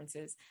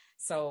conferences.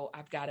 So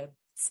I've got to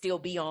still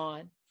be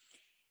on.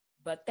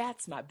 But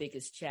that's my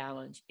biggest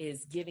challenge,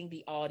 is giving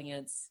the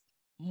audience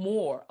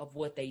more of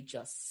what they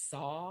just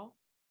saw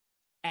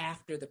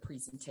after the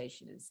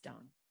presentation is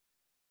done.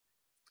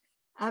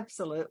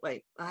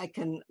 Absolutely. I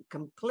can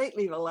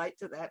completely relate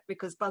to that,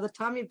 because by the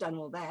time you've done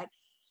all that,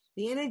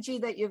 the energy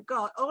that you've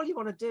got, all I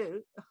want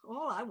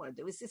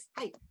to do is just,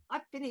 hey,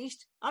 I've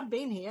finished. I've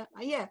been here.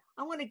 Yeah,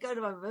 I want to go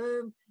to my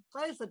room,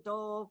 close the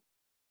door,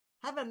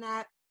 have a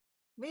nap,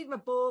 read my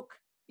book.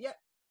 Yep.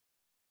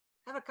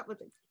 Have a couple of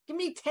things. Give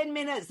me 10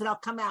 minutes and I'll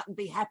come out and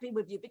be happy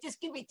with you, but just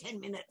give me 10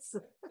 minutes.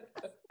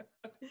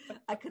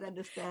 I could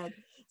understand.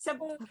 So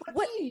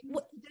what do you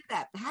do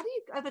that? How do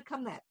you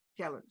overcome that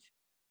challenge?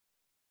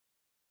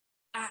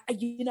 I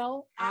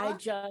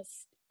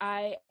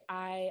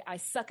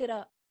suck it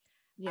up.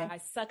 Yeah. I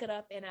suck it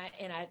up and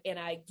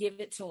I give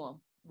it to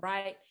them,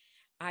 right?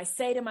 I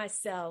say to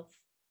myself,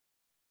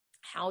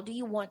 how do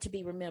you want to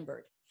be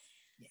remembered?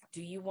 Yeah.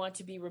 Do you want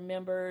to be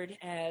remembered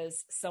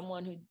as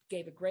someone who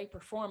gave a great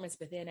performance,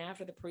 but then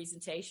after the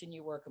presentation,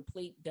 you were a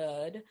complete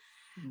dud?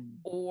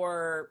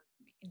 Or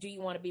do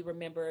you want to be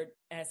remembered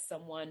as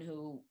someone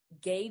who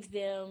gave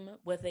them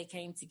what they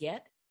came to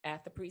get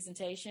at the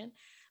presentation,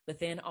 but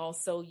then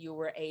also you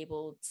were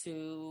able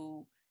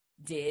to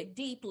dig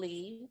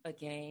deeply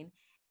again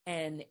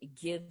and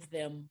give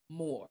them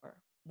more?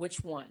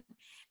 Which one?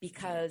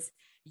 Because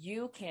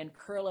you can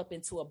curl up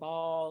into a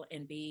ball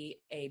and be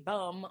a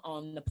bum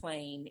on the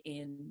plane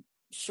in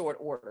short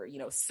order,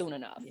 soon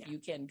enough. Yeah. You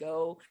can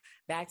go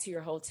back to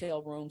your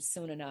hotel room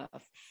soon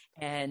enough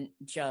and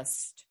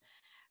just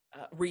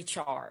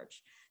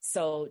recharge.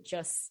 So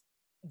just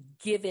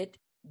give it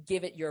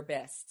your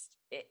best.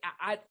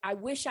 I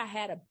wish I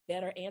had a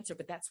better answer,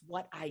 but that's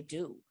what I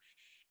do.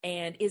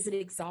 And is it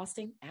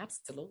exhausting?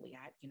 Absolutely.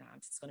 I'm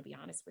just going to be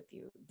honest with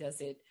you.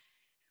 Does it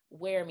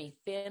wear me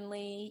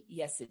thinly?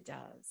 Yes, it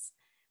does.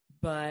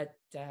 But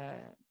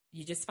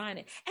you just find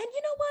it. And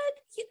you know what?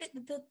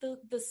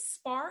 The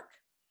spark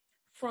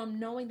from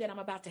knowing that I'm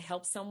about to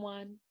help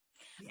someone,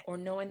 or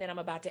knowing that I'm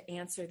about to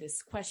answer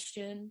this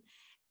question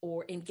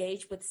or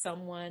engage with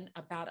someone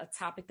about a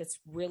topic that's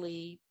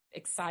really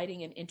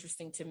exciting and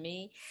interesting to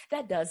me,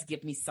 that does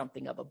give me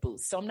something of a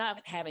boost. So I'm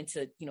not having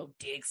to,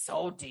 dig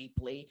so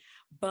deeply,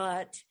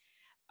 but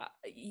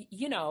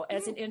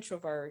as an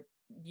introvert,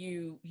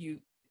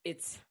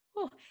 it's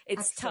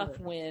tough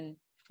when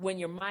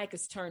your mic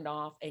is turned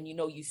off and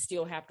you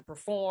still have to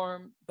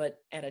perform, but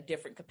at a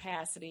different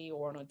capacity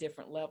or on a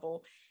different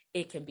level.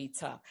 It can be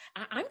tough.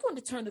 I'm going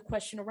to turn the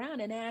question around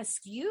and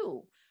ask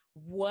you,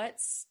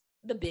 what's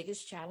the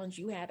biggest challenge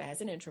you have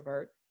as an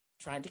introvert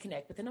trying to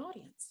connect with an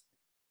audience?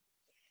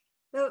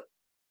 Well,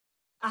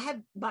 I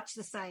have much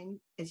the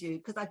same as you,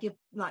 because I give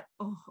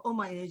all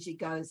my energy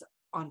goes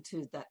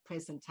onto that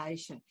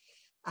presentation.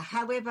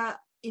 However,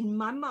 in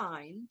my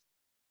mind,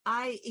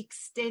 I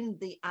extend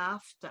the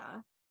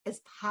after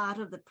as part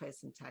of the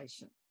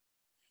presentation.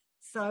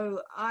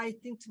 So I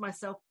think to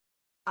myself,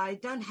 I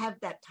don't have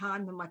that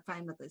time in my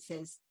framework that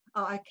says,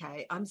 oh,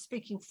 okay, I'm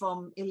speaking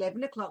from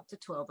 11 o'clock to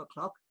 12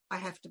 o'clock. I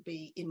have to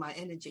be in my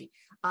energy.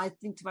 I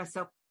think to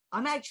myself,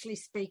 I'm actually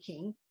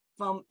speaking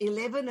from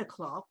 11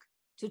 o'clock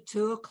to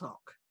 2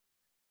 o'clock.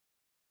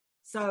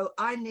 So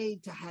I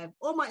need to have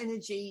all my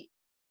energy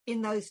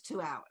in those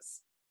 2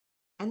 hours.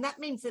 And that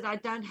means that I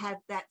don't have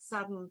that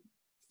sudden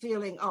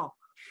feeling, oh,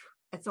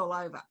 it's all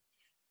over.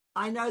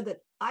 I know that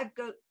I've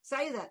got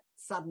say that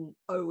sudden,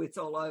 oh, it's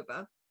all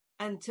over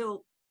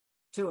until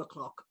 2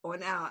 o'clock or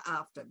an hour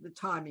after. The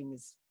timing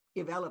is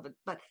irrelevant,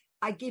 but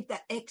I give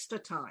that extra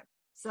time.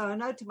 So I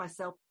know to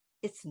myself,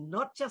 it's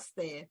not just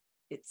there,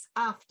 it's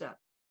after.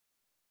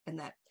 And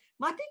that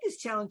my biggest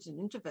challenge as an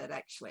introvert,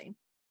 actually,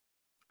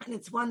 and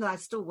it's one that I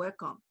still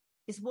work on,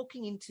 is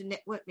walking into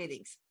network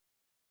meetings.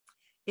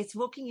 It's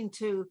walking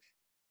into,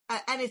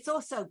 and it's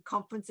also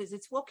conferences.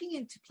 It's walking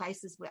into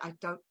places where I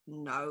don't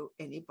know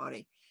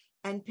anybody.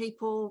 And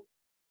people,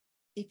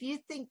 if you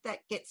think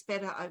that gets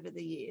better over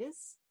the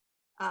years,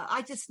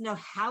 I just know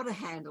how to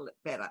handle it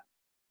better.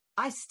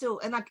 And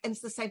it's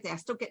the same thing. I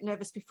still get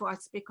nervous before I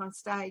speak on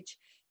stage,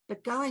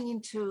 but going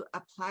into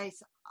a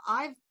place,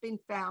 I've been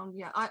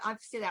found,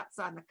 I've sit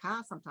outside in the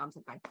car sometimes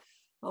and go,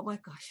 oh my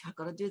gosh, I've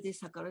got to do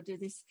this. I've got to do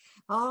this.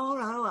 Oh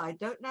no, I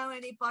don't know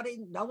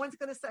anybody. No one's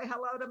going to say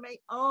hello to me.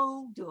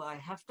 Oh, do I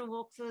have to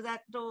walk through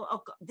that door?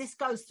 Oh God, this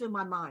goes through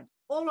my mind,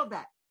 all of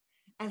that.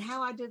 And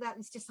how I do that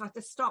is just like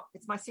to stop.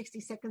 It's my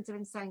 60 seconds of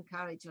insane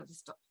courage. And I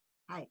just stop.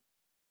 Hey,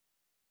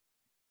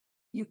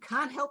 you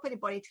can't help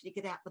anybody till you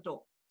get out the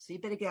door. So you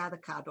better get out of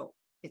the car door.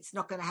 It's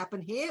not going to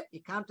happen here.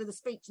 You can't do the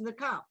speech in the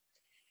car.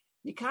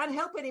 You can't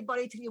help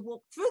anybody till you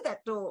walk through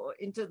that door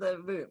into the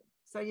room.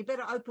 So you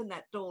better open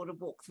that door to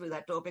walk through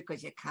that door,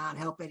 because you can't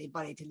help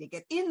anybody till you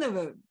get in the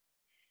room.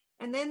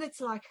 And then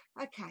it's like,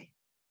 okay,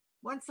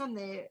 once I'm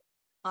there,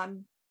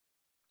 I'm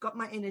got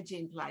my energy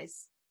in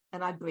place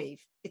and I breathe.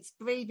 It's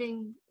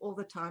breathing all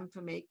the time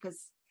for me,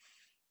 because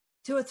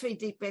 2 or 3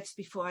 deep breaths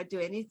before I do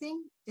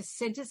anything just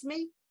centers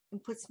me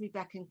and puts me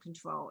back in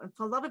control. And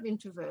for a lot of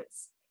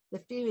introverts, the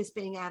fear is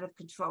being out of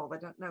control. They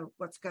don't know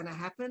what's going to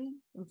happen,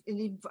 and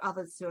even for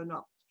others who are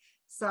not.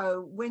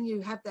 So when you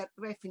have that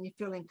breath and you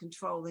feel in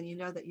control, then you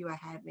know that you are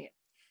handling it.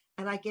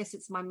 And I guess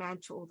it's my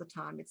mantra all the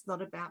time. It's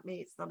not about me.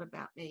 It's not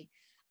about me.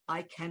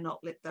 I cannot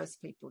let those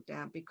people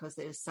down because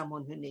there's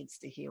someone who needs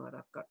to hear what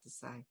I've got to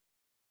say.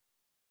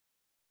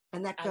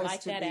 And that goes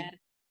to that.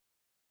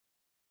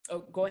 Oh,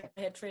 go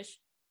ahead, Trish.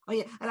 Oh,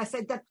 yeah. And I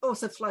said that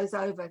also flows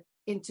over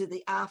into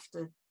the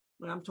after.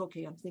 When I'm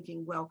talking, I'm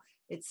thinking, well,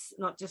 it's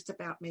not just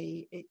about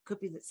me. It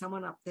could be that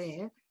someone out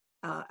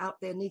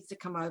there needs to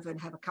come over and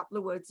have a couple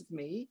of words of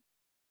me,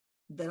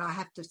 that I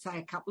have to say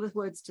a couple of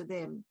words to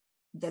them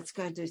that's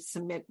going to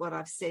cement what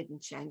I've said and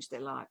change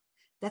their life.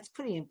 That's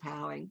pretty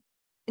empowering.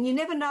 And you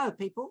never know,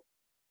 people.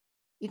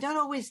 You don't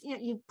always,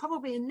 you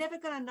probably are never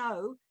going to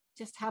know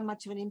just how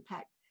much of an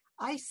impact.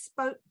 I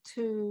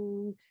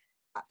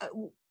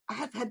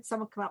have had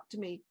someone come up to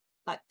me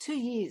like 2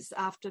 years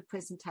after a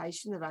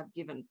presentation that I've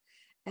given.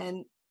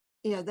 And,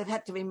 they've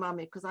had to remind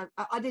me because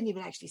I didn't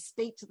even actually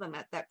speak to them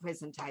at that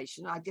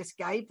presentation. I just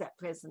gave that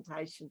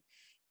presentation.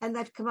 And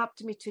they've come up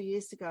to me 2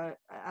 years ago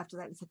after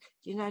that and said,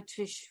 do you know,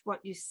 Trish, what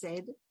you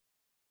said?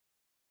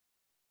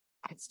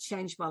 It's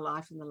changed my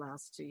life in the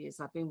last 2 years.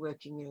 I've been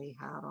working really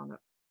hard on it.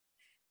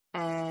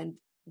 And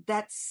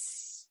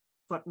that's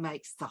what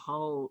makes the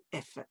whole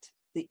effort,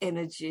 the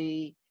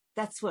energy,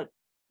 that's what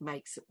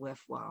makes it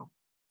worthwhile.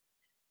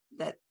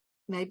 That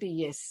maybe,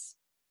 yes.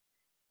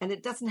 And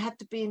it doesn't have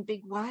to be in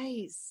big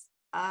ways.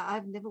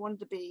 I've never wanted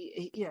to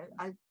be,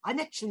 I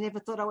actually never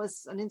thought I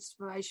was an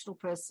inspirational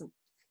person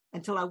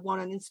until I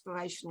won an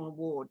inspirational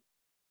award.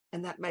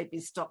 And that made me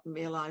stop and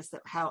realize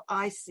that how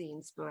I see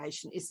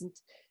inspiration isn't,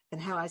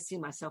 and how I see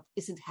myself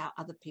isn't how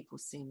other people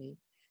see me.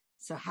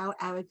 So how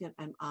arrogant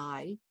am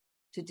I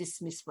to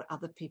dismiss what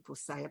other people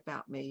say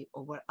about me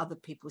or what other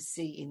people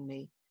see in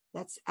me?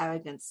 That's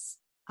arrogance.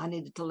 I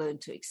needed to learn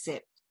to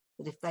accept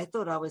that if they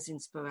thought I was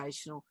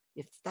inspirational,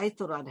 if they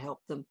thought I'd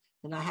help them,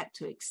 then I had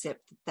to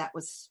accept that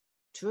was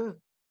true.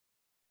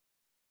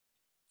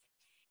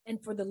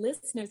 And for the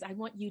listeners, I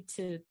want you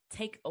to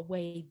take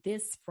away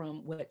this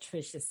from what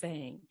Trish is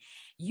saying.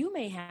 You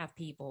may have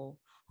people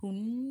who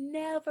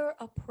never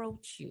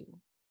approach you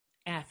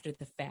after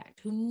the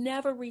fact, who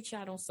never reach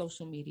out on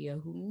social media,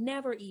 who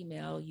never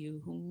email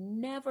you, who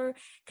never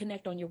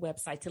connect on your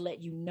website to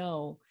let you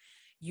know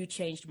you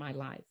changed my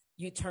life.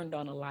 You turned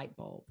on a light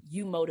bulb.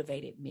 You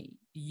motivated me.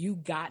 You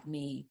got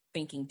me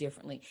thinking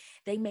differently.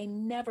 They may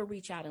never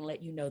reach out and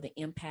let you know the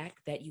impact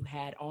that you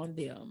had on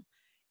them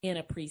in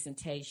a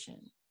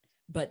presentation,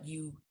 but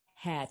you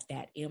had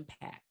that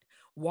impact.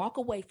 Walk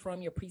away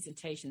from your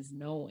presentations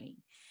knowing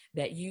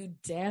that you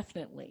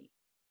definitely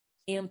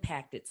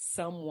impacted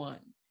someone,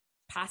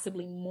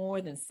 possibly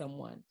more than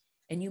someone,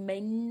 and you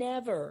may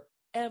never,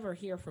 ever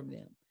hear from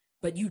them,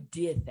 but you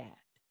did that.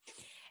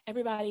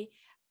 Everybody,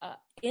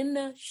 in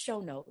the show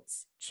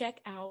notes, check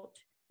out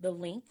the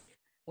link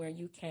where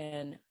you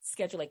can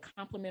schedule a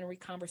complimentary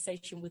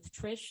conversation with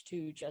Trish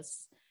to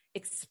just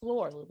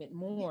explore a little bit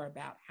more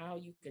about how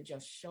you can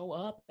just show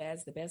up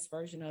as the best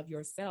version of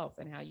yourself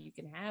and how you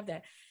can have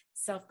that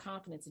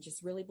self-confidence and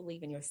just really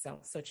believe in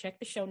yourself. So check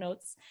the show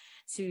notes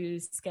to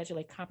schedule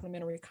a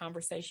complimentary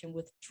conversation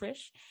with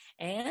Trish.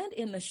 And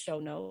in the show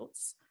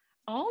notes,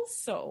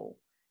 also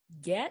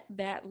get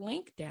that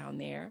link down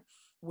there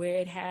where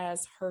it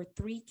has her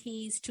 3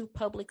 keys to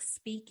public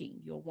speaking.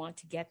 You'll want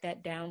to get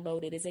that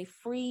download. It is a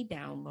free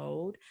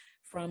download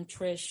from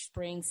Trish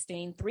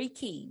Springsteen, 3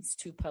 keys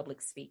to public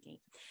speaking.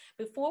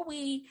 Before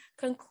we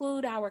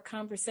conclude our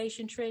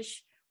conversation,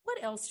 Trish,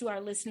 what else do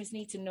our listeners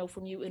need to know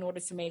from you in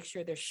order to make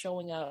sure they're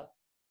showing up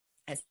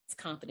as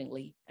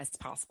confidently as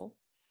possible?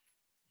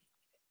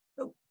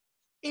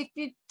 If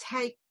you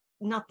take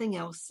nothing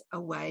else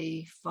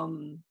away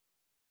from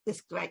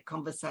this great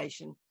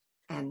conversation,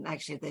 and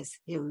actually there's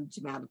a huge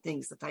amount of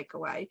things to take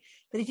away,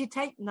 but if you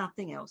take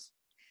nothing else,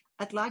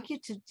 I'd like you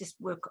to just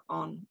work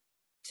on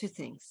 2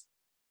 things.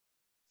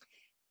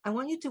 I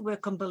want you to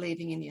work on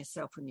believing in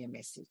yourself and your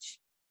message.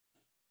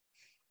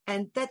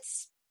 And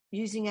that's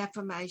using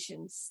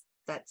affirmations.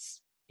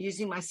 That's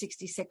using my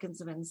 60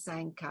 seconds of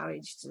insane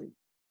courage to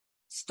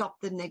stop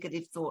the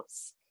negative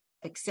thoughts,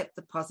 accept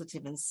the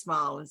positive and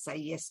smile and say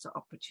yes to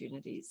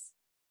opportunities.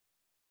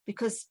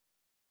 Because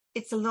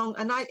it's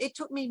it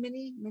took me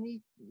many,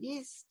 many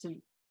years to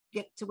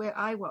get to where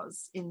I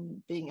was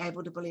in being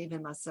able to believe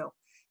in myself.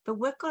 But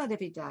work on it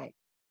every day,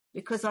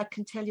 because I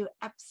can tell you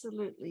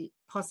absolutely,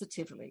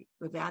 positively,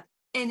 without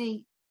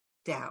any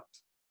doubt,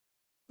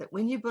 that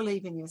when you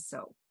believe in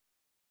yourself,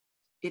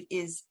 it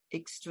is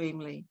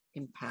extremely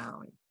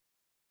empowering.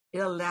 It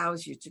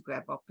allows you to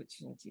grab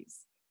opportunities.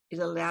 It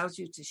allows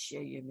you to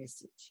share your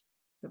message.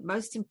 But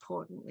most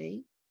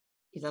importantly,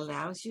 it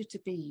allows you to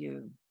be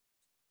you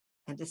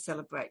and to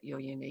celebrate your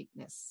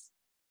uniqueness.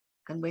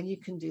 And when you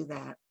can do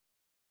that,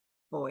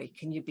 boy,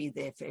 can you be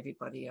there for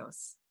everybody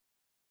else.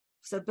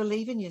 So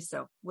believe in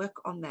yourself, work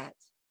on that.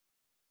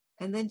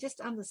 And then just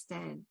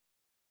understand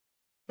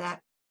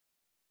that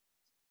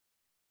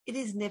it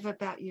is never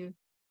about you.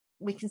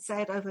 We can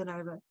say it over and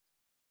over.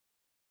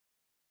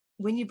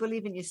 When you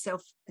believe in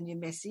yourself and your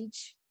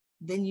message,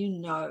 then you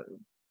know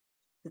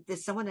that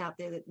there's someone out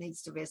there that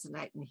needs to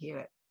resonate and hear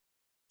it.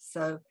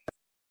 So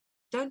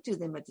Don't do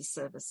them a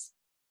disservice.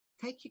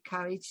 Take your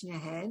courage in your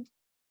hand,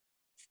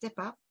 step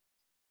up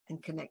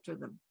and connect with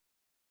them.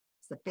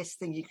 It's the best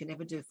thing you can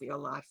ever do for your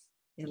life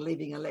in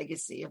leaving a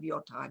legacy of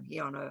your time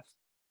here on earth.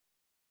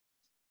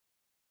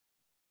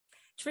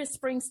 Trish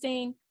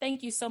Springsteen,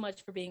 thank you so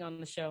much for being on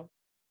the show.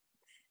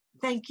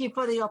 Thank you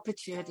for the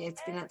opportunity.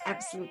 It's been an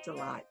absolute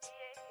delight.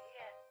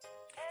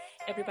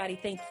 Everybody,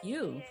 thank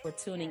you for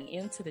tuning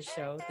into the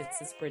show.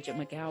 This is Bridget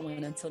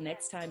McGowan. Until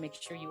next time, make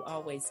sure you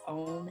always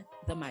own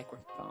the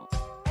microphone.